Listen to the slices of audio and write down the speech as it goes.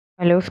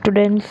Hello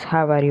students,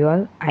 how are you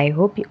all? I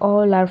hope you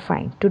all are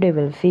fine. Today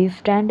we'll see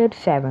standard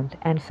 7th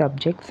and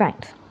subject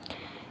science.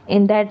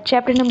 In that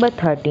chapter number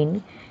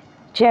 13,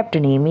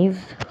 chapter name is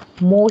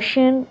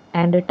motion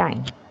and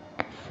time.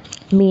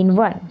 Mean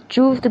 1.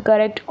 Choose the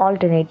correct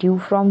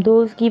alternative from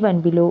those given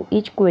below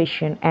each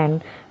question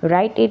and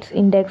write its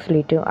index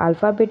letter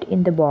alphabet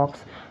in the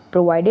box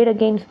provided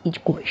against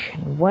each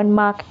question. 1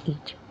 mark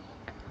each.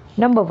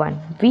 Number 1.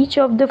 Which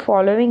of the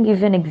following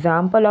is an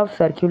example of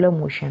circular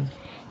motion?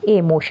 A.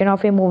 Motion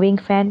of a moving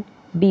fan.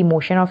 B.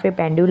 Motion of a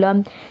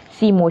pendulum.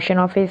 C. Motion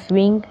of a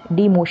swing.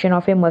 D. Motion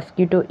of a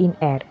mosquito in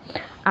air.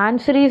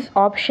 Answer is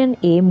option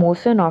A.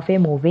 Motion of a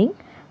moving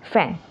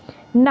fan.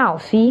 Now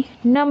see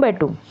number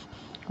 2.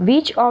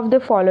 Which of the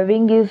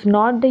following is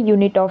not the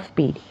unit of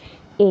speed?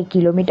 A.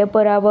 Kilometer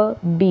per hour.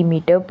 B.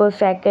 Meter per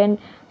second.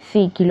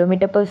 C.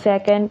 Kilometer per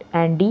second.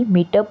 And D.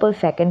 Meter per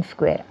second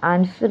square.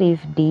 Answer is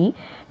D.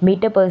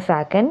 Meter per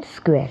second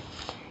square.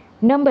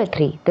 Number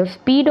 3. The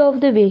speed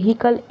of the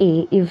vehicle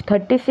A is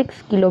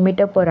 36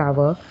 km per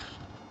hour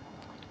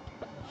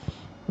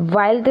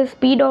while the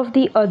speed of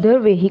the other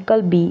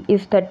vehicle B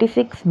is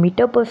 36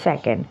 meter per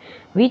second.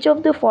 Which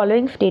of the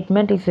following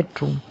statement is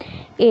true?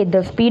 A.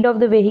 The speed of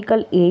the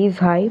vehicle A is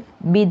high.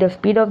 B. The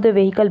speed of the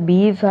vehicle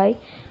B is high.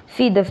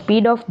 C. The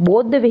speed of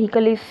both the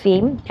vehicle is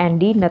same. And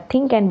D.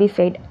 Nothing can be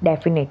said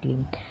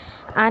definitely.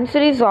 Answer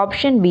is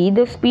option B.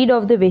 The speed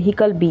of the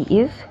vehicle B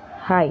is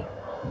high.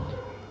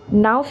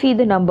 Now see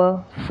the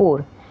number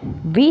 4.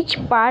 Which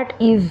part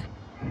is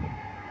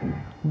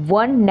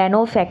 1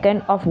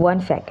 nanosecond of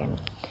 1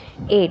 second?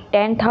 A.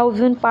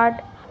 10,000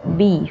 part.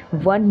 B.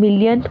 1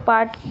 millionth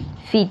part.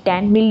 C.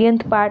 10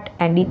 millionth part.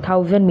 And D.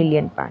 1000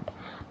 millionth part.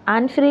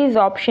 Answer is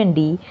option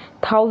D.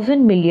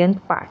 1000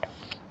 millionth part.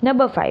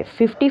 Number 5.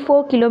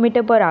 54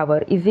 km per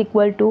hour is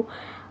equal to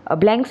a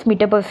blanks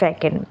meter per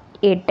second.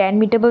 A. 10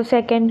 meter per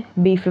second.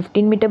 B.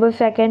 15 meter per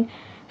second.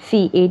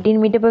 C.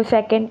 18 meter per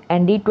second.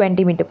 And D.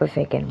 20 meter per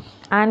second.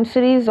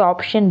 Answer is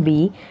option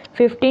B.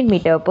 15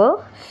 meter per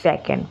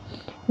second.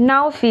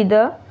 Now see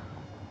the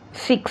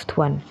sixth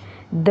one.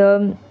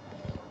 The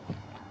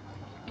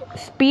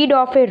speed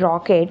of a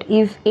rocket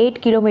is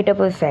 8 km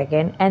per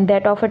second and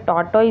that of a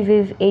tortoise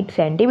is 8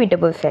 cm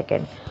per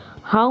second.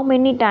 How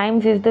many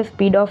times is the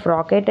speed of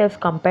rocket as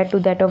compared to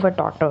that of a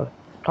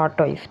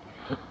tortoise?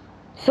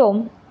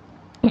 So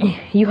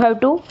you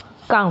have to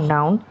count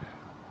down.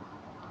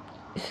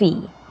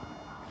 C.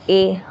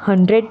 A.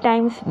 100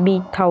 times. B.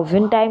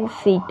 1000 times.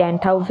 C.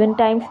 10,000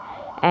 times.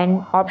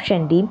 And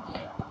option D.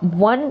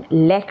 1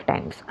 lakh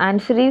times.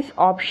 Answer is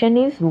option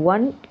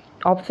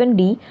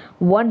D.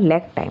 1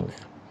 lakh times.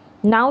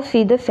 Now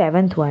see the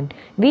seventh one.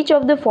 Which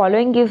of the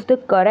following is the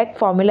correct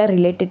formula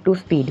related to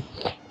speed?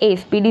 A.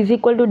 Speed is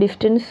equal to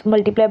distance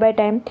multiplied by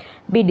time.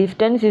 B.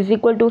 Distance is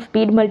equal to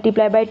speed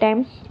multiplied by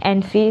time.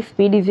 And C.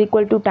 Speed is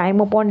equal to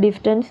time upon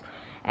distance.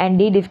 And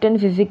D.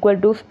 Distance is equal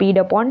to speed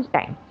upon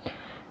time.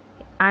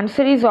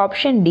 Answer is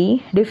option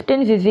D.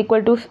 Distance is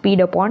equal to speed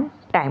upon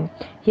time.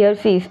 Here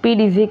see speed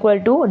is equal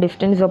to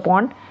distance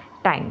upon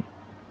time.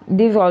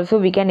 This also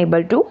we can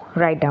able to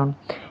write down.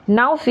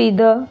 Now see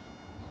the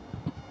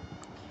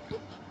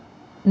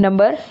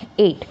number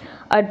 8.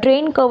 A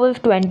train covers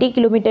 20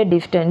 km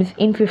distance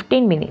in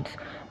 15 minutes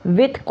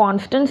with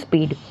constant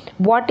speed.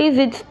 What is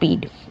its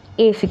speed?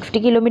 A.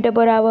 60 km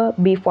per hour.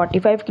 B.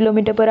 45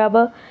 km per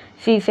hour.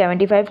 C.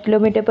 75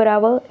 km per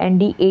hour. And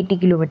D. 80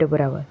 km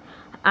per hour.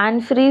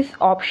 Answer is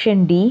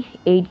option D.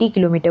 80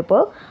 km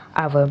per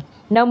hour.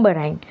 Number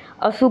 9.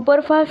 A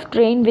superfast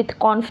train with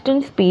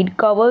constant speed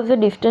covers a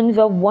distance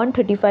of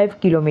 135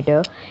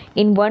 km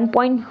in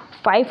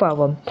 1.5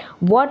 hour.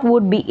 What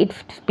would be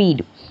its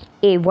speed?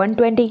 A.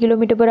 120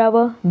 km per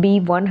hour.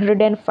 B.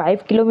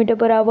 105 km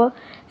per hour.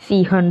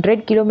 C.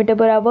 100 km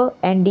per hour.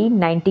 And D.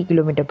 90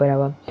 km per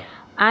hour.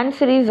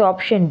 Answer is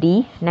option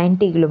D.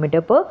 90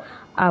 km per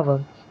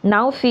hour.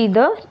 Now see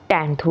the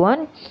 10th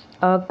one.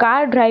 A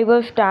car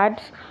driver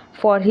starts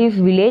for his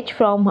village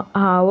from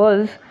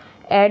hours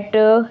at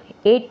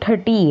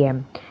 8:30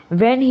 am.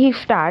 When he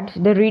starts,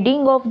 the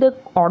reading of the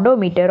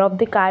odometer of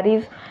the car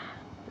is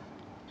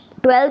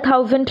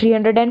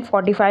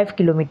 12,345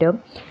 km.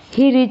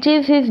 He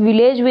reaches his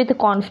village with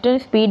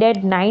constant speed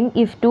at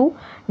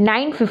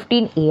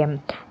 9:15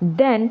 am.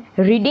 Then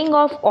reading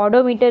of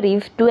odometer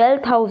is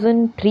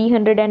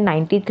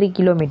 12,393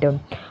 km.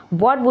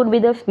 What would be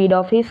the speed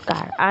of his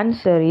car?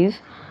 Answer is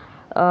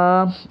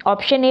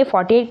option A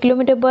 48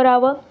 km per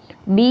hour,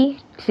 B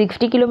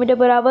 60 km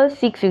per hour,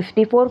 C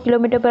 64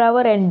 km per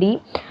hour and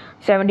D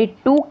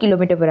 72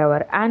 km per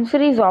hour. Answer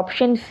is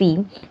option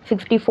C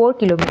 64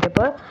 km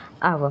per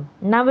hour.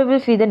 Now we will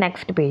see the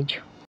next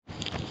page.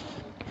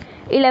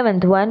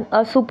 11th one.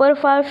 A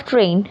superfast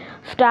train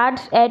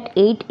starts at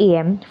 8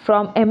 am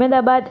from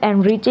Ahmedabad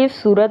and reaches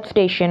Surat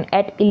station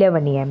at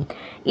 11 am.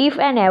 If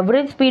an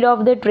average speed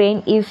of the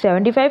train is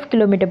 75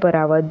 km per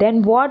hour,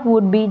 then what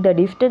would be the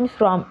distance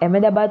from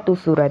Ahmedabad to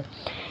Surat?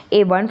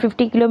 A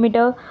 150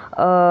 kilometer,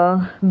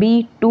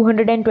 B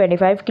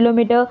 225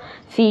 kilometer,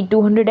 C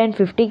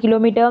 250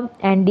 kilometer,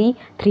 and D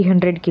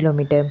 300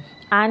 kilometer.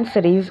 Answer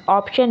is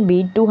option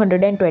B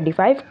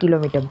 225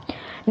 kilometer.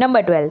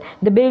 Number 12.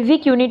 The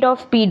basic unit of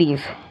speed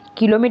is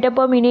kilometer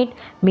per minute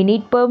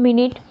per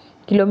minute,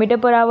 kilometer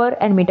per hour,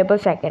 and meter per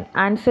second.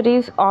 Answer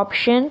is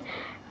option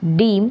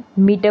D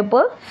meter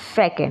per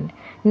second.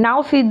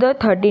 Now see the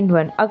 13th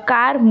one. A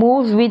car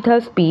moves with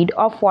a speed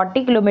of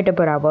 40 km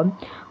per hour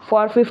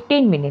for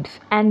 15 minutes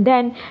and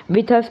then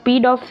with a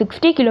speed of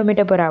 60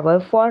 km per hour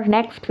for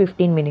next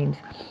 15 minutes.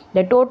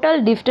 The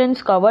total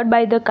distance covered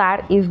by the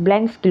car is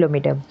blank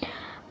kilometer.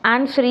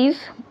 Answer is,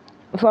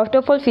 first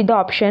of all, see the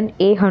option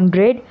A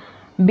 100,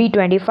 B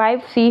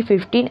 25, C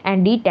 15,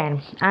 and D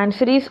 10.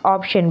 Answer is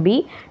option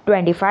B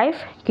 25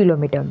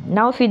 kilometer.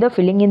 Now see the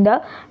filling in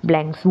the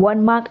blanks.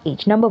 1 mark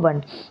each. Number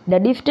 1. The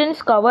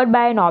distance covered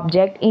by an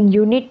object in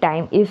unit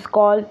time is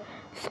called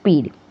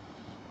speed.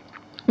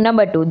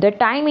 Number 2. The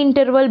time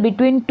interval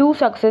between two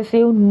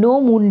successive no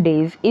moon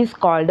days is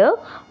called a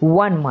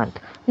 1 month.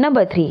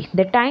 Number 3.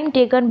 The time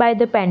taken by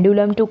the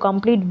pendulum to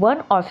complete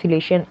one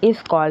oscillation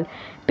is called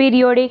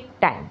periodic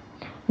time.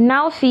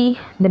 Now see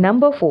the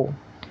number 4.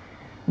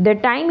 The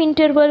time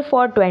interval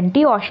for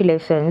 20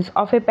 oscillations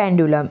of a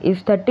pendulum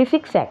is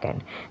 36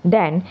 seconds.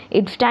 Then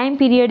its time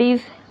period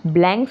is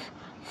blank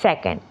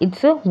second.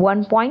 It's a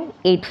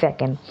 1.8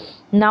 second.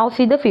 Now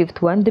see the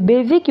 5th one. The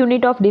basic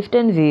unit of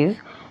distance is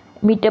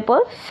meter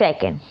per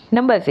second.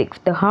 Number 6.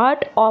 The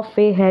heart of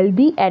a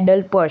healthy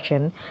adult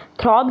person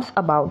throbs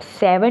about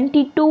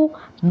 72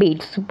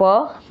 beats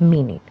per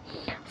minute.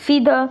 See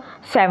the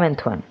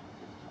 7th one.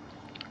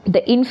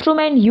 The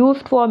instrument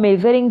used for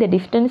measuring the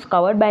distance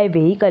covered by a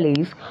vehicle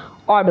is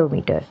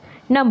odometer.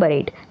 Number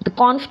 8. The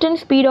constant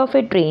speed of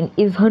a train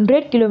is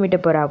 100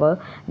 km per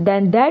hour.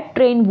 Then that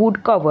train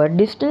would cover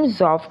distance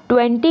of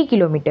 20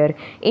 km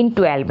in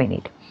 12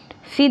 minutes.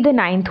 See the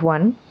 9th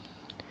one.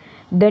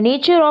 The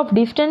nature of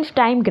distance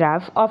time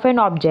graph of an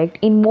object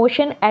in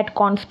motion at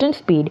constant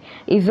speed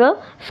is a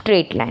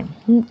straight line.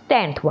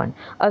 10th one.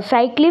 A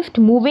cyclist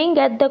moving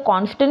at the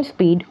constant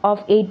speed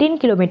of 18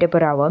 km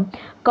per hour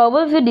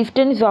covers a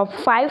distance of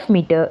 5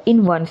 meters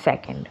in 1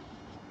 second.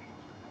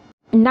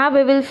 Now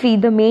we will see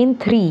the main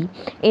 3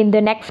 in the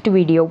next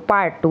video,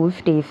 part 2.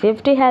 Stay safe,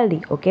 stay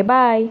healthy. Okay,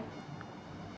 bye.